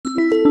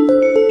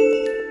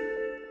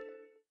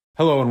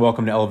Hello and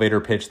welcome to Elevator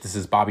Pitch. This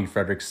is Bobby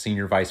Fredericks,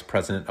 Senior Vice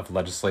President of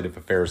Legislative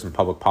Affairs and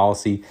Public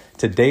Policy.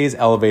 Today's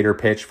Elevator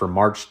Pitch for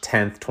March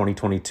 10th,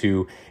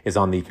 2022 is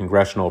on the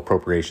congressional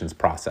appropriations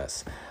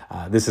process.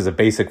 This is a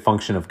basic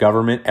function of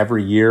government.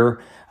 Every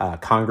year,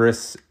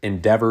 Congress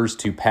endeavors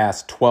to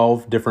pass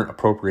 12 different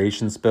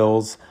appropriations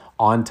bills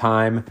on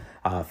time,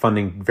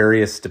 funding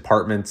various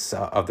departments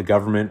of the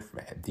government,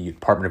 the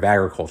Department of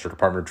Agriculture,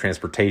 Department of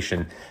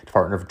Transportation,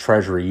 Department of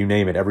Treasury, you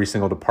name it, every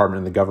single department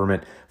in the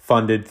government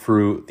funded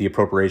through the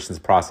appropriations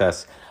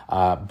process.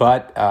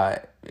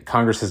 But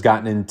Congress has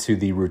gotten into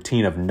the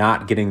routine of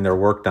not getting their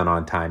work done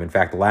on time. In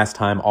fact, the last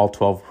time all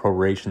 12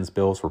 appropriations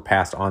bills were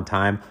passed on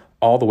time,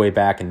 all the way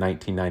back in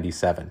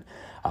 1997.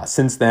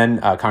 Since then,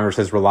 Congress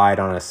has relied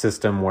on a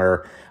system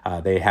where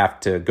they have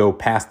to go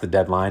past the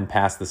deadline,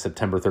 past the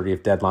September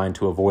 30th deadline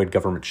to avoid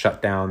government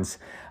shutdowns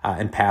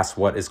and pass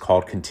what is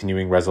called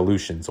continuing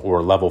resolutions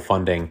or level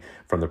funding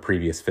from the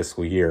previous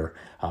fiscal year,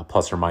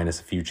 plus or minus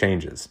a few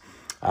changes.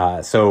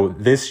 So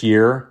this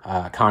year,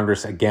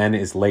 Congress again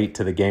is late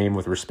to the game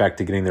with respect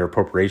to getting their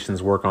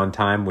appropriations work on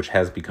time, which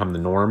has become the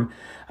norm.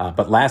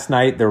 But last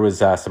night there was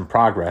some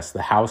progress.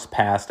 The House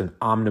passed an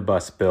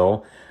omnibus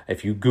bill.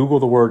 If you Google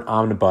the word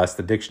omnibus,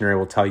 the dictionary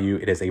will tell you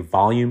it is a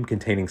volume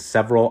containing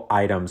several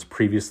items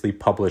previously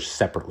published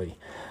separately.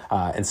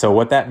 And so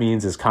what that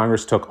means is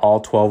Congress took all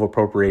 12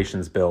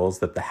 appropriations bills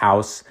that the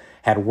House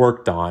had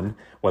worked on,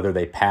 whether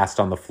they passed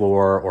on the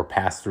floor or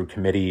passed through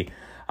committee,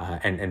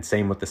 and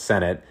same with the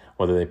Senate,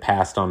 whether they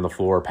passed on the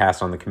floor or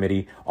passed on the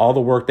committee, all the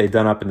work they've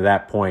done up into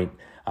that point,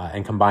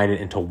 and combined it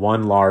into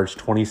one large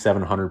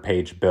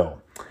 2,700-page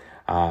bill.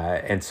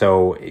 And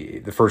so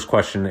the first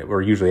question that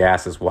we're usually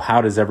asked is, well,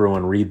 how does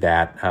everyone read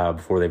that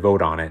before they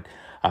vote on it?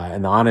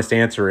 And the honest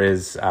answer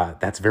is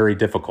that's very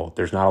difficult.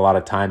 There's not a lot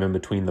of time in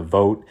between the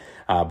vote.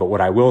 But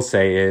what I will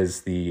say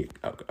is the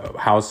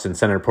House and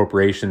Senate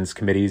Appropriations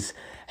Committees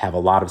have a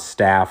lot of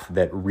staff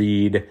that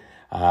read,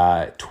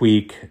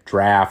 tweak,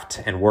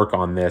 draft, and work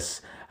on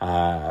this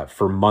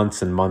for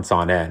months and months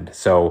on end.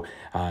 So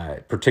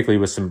particularly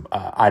with some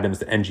items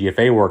that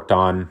NGFA worked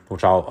on,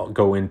 which I'll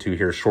go into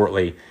here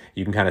shortly,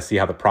 you can kind of see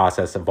how the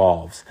process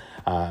evolves.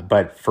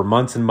 But for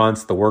months and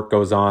months, the work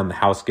goes on, the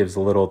House gives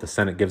a little, the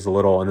Senate gives a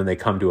little, and then they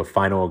come to a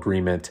final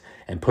agreement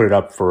and put it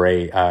up for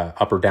a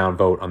up or down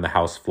vote on the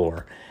House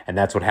floor. And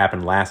that's what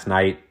happened last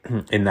night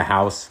in the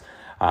House.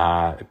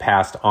 It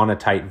passed on a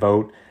tight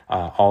vote,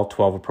 all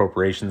 12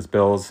 appropriations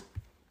bills.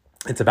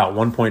 It's about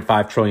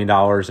 $1.5 trillion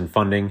in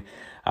funding,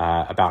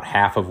 about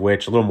half of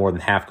which, a little more than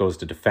half, goes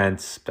to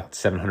defense, about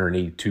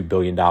 $782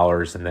 billion,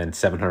 and then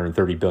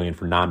 $730 billion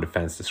for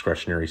non-defense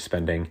discretionary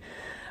spending.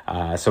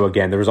 So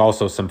again, there was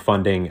also some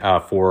funding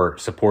for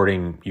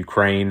supporting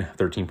Ukraine,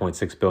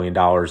 $13.6 billion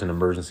in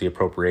emergency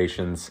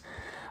appropriations.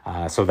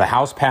 So the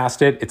House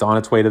passed it. It's on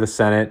its way to the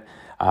Senate.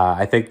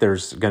 I think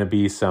there's going to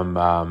be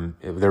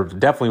there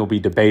definitely will be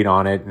debate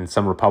on it, and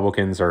some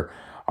Republicans are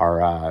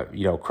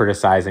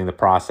criticizing the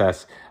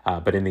process.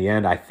 But in the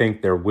end, I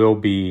think there will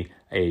be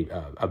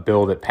a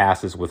bill that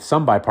passes with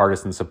some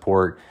bipartisan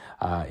support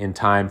in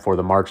time for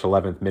the March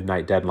 11th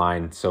midnight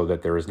deadline, so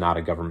that there is not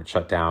a government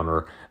shutdown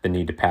or the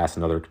need to pass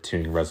another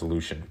continuing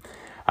resolution.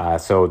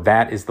 So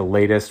that is the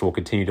latest. We'll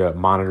continue to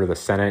monitor the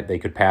Senate. They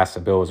could pass a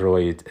bill as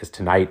early as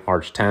tonight,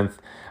 March 10th,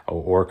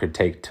 or it could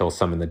take till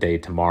some in the day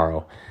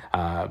tomorrow.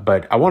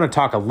 But I want to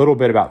talk a little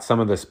bit about some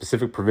of the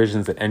specific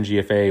provisions that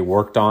NGFA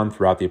worked on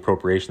throughout the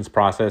appropriations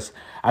process.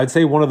 I would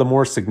say one of the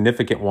more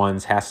significant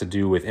ones has to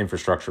do with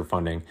infrastructure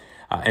funding.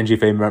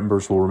 NGFA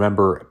members will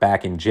remember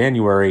back in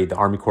January, the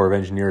Army Corps of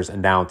Engineers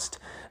announced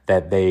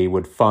that they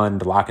would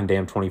fund Lock and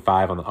Dam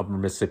 25 on the Upper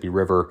Mississippi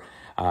River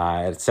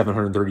at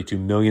 $732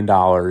 million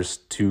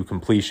to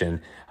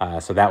completion.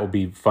 So that will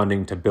be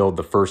funding to build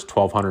the first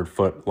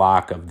 1,200-foot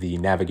lock of the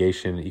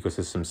Navigation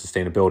Ecosystem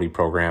Sustainability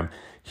Program.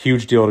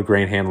 Huge deal to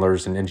grain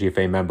handlers and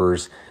NGFA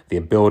members, the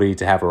ability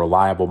to have a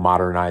reliable,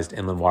 modernized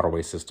inland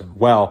waterway system.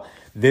 Well,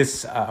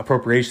 this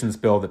appropriations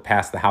bill that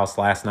passed the House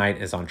last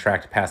night is on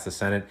track to pass the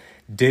Senate.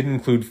 Did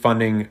include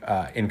funding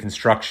in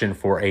construction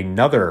for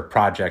another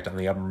project on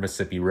the Upper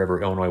Mississippi River,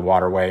 Illinois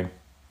waterway.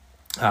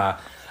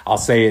 I'll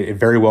say it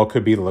very well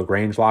could be the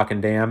LaGrange Lock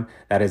and Dam.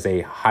 That is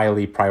a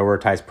highly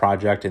prioritized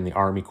project in the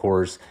Army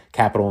Corps'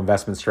 capital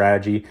investment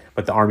strategy,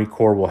 but the Army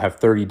Corps will have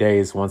 30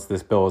 days once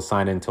this bill is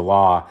signed into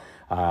law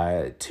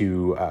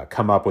to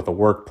come up with a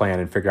work plan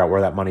and figure out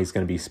where that money is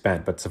going to be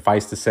spent. But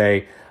suffice to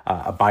say,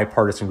 a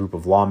bipartisan group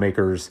of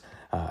lawmakers.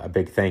 A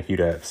big thank you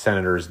to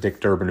Senators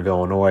Dick Durbin of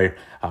Illinois,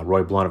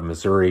 Roy Blunt of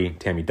Missouri,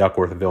 Tammy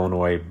Duckworth of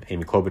Illinois,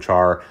 Amy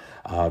Klobuchar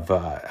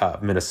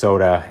of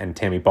Minnesota, and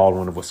Tammy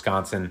Baldwin of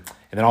Wisconsin.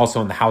 And then also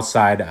on the House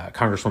side,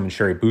 Congresswoman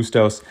Sherry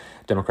Bustos,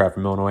 Democrat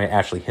from Illinois,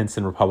 Ashley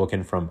Hinson,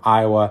 Republican from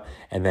Iowa,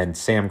 and then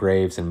Sam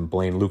Graves and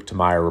Blaine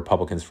Luetkemeyer,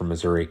 Republicans from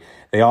Missouri.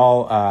 They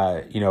all,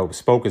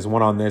 spoke as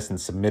one on this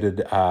and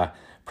submitted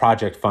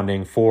project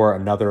funding for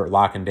another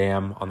lock and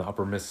dam on the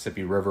Upper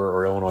Mississippi River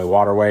or Illinois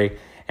waterway.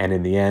 And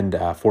in the end,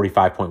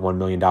 $45.1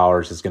 million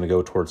is going to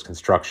go towards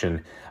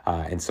construction.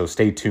 And so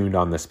stay tuned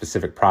on the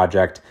specific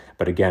project.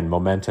 But again,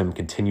 momentum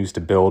continues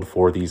to build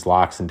for these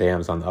locks and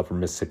dams on the upper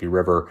Mississippi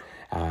River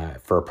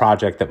for a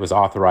project that was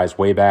authorized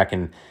way back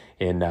in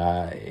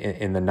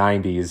the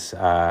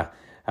 90s,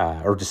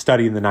 or to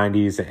study in the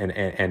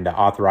 90s and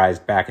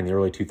authorized back in the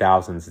early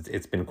 2000s.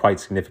 It's been quite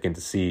significant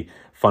to see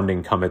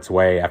funding come its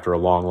way after a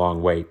long,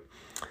 long wait.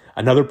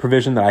 Another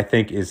provision that I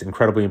think is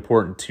incredibly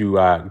important to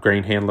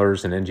grain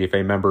handlers and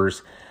NGFA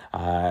members,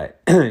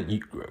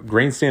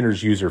 grain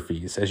standards user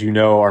fees. As you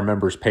know, our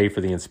members pay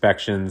for the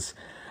inspections,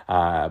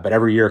 but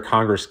every year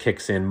Congress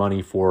kicks in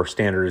money for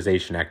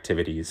standardization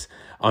activities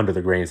under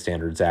the Grain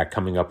Standards Act,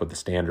 coming up with the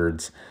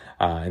standards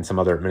and some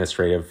other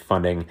administrative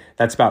funding.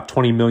 That's about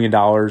 $20 million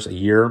a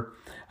year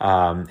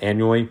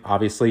annually,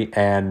 obviously.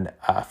 And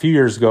a few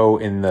years ago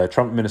in the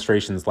Trump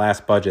administration's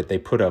last budget, they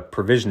put a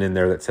provision in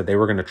there that said they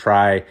were going to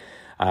try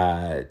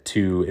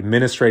to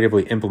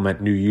administratively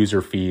implement new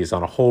user fees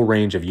on a whole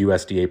range of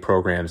USDA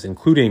programs,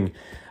 including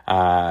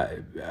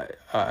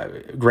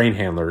grain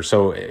handlers.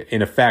 So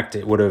in effect,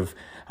 it would have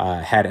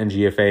had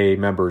NGFA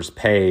members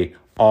pay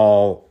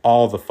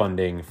all the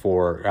funding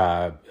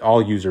for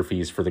all user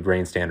fees for the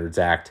Grain Standards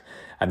Act,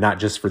 not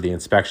just for the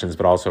inspections,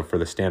 but also for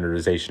the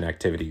standardization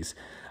activities.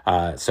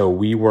 So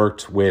we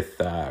worked with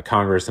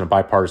Congress and a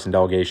bipartisan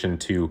delegation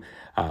to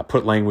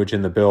put language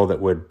in the bill that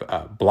would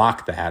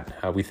block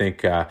that. We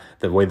think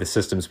the way the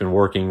system's been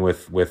working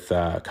with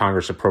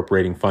Congress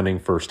appropriating funding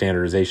for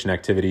standardization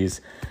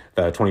activities,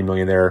 the $20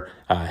 million there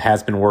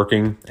has been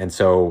working. And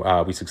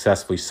so we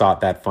successfully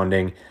sought that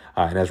funding.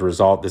 And as a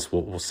result, this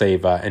will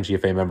save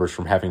NGFA members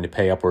from having to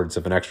pay upwards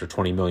of an extra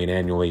 $20 million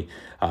annually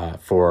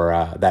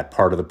for that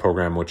part of the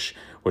program which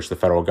the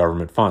federal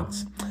government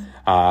funds.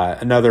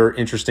 Another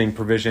interesting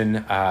provision,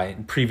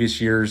 in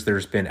previous years,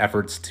 there's been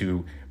efforts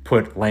to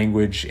put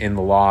language in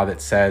the law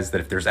that says that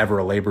if there's ever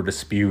a labor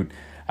dispute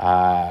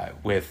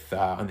with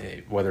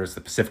whether it's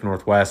the Pacific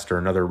Northwest or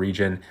another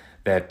region,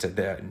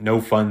 that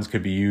no funds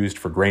could be used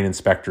for grain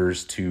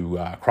inspectors to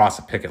cross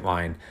a picket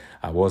line.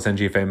 Well, as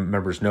NGFA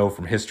members know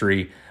from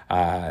history,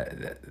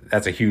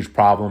 that's a huge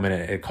problem, and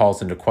it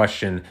calls into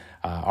question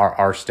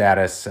our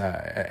status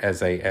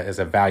as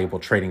a valuable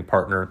trading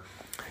partner.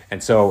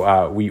 And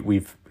so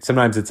we've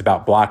sometimes it's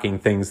about blocking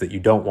things that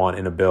you don't want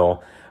in a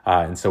bill.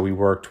 And so we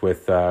worked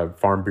with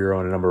Farm Bureau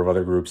and a number of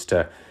other groups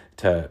to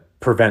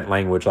prevent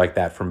language like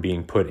that from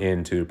being put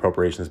into the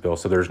appropriations bill.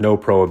 So there's no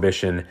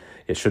prohibition,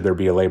 should there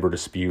be a labor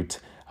dispute,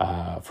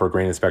 for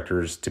grain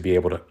inspectors to be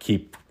able to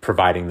keep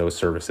providing those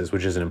services,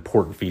 which is an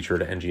important feature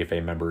to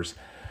NGFA members.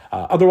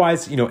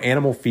 Otherwise,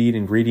 animal feed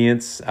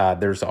ingredients,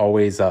 there's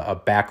always a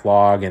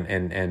backlog,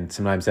 and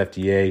sometimes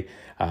FDA,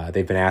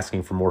 they've been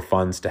asking for more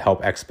funds to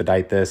help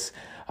expedite this.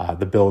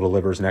 The bill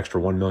delivers an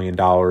extra $1 million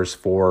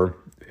for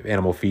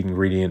animal feed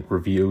ingredient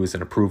reviews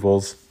and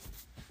approvals.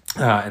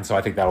 And so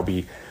I think that'll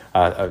be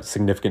a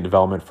significant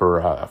development for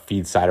a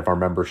feed side of our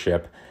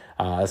membership.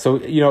 So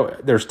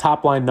there's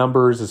top line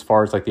numbers as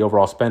far as like the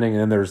overall spending, and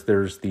then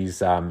there's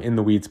these in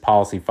the weeds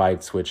policy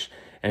fights, which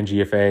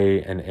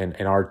NGFA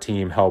and our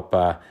team help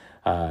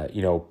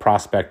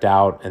prospect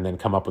out and then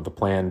come up with a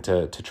plan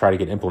to try to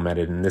get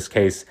implemented. In this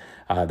case,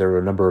 there were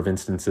a number of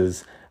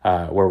instances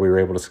where we were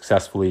able to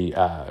successfully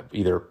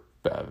either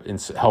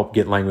help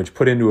get language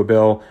put into a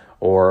bill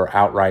or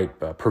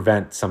outright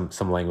prevent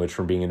some language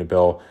from being in a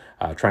bill,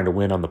 trying to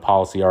win on the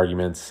policy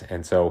arguments.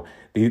 And so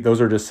those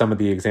are just some of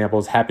the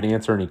examples. Happy to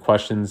answer any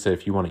questions.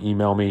 If you want to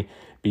email me,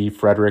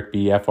 bfrederick,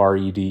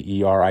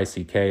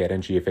 bfrederick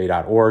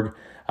 @ngfa.org.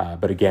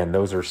 But again,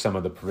 those are some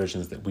of the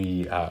provisions that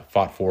we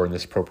fought for in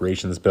this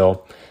appropriations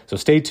bill. So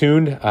stay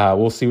tuned.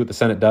 We'll see what the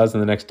Senate does in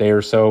the next day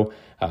or so.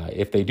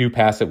 If they do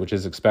pass it, which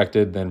is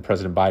expected, then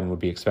President Biden would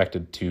be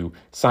expected to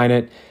sign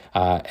it.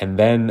 And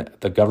then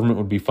the government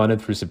would be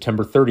funded through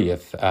September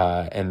 30th.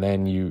 And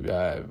then you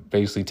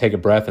basically take a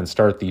breath and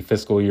start the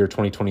fiscal year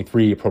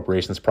 2023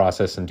 appropriations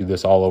process and do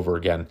this all over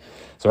again.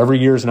 So every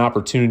year is an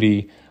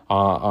opportunity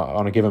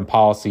on a given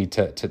policy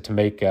to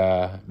make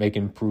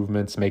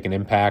improvements, make an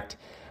impact.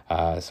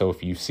 So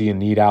if you see a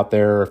need out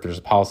there, if there's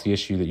a policy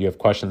issue that you have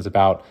questions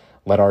about,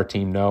 let our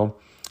team know.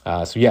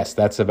 So yes,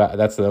 that's a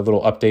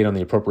little update on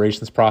the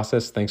appropriations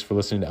process. Thanks for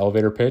listening to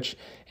Elevator Pitch,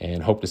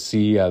 and hope to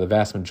see the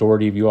vast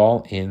majority of you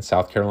all in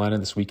South Carolina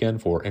this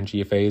weekend for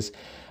NGFA's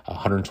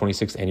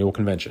 126th annual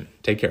convention.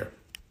 Take care.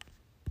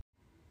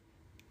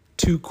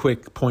 Two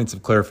quick points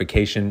of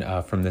clarification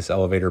from this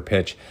elevator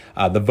pitch.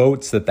 The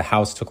votes that the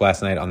House took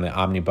last night on the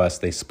omnibus,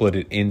 they split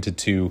it into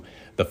two.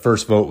 The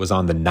first vote was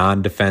on the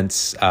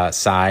non-defense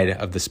side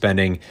of the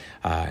spending,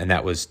 and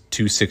that was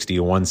 260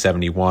 to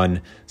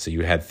 171. So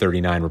you had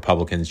 39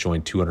 Republicans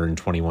join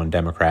 221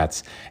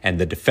 Democrats. And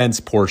the defense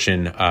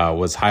portion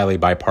was highly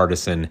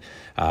bipartisan.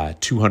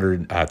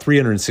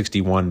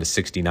 361 to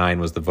 69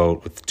 was the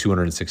vote, with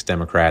 206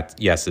 Democrat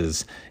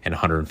yeses and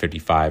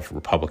 155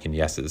 Republican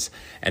yeses.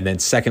 And then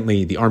secondly,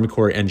 Secondly, the Army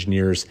Corps of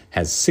Engineers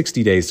has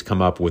 60 days to come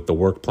up with the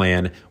work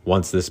plan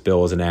once this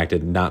bill is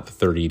enacted, not the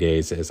 30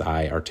 days as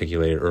I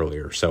articulated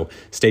earlier. So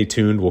stay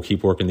tuned. We'll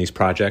keep working these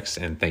projects,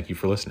 and thank you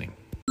for listening.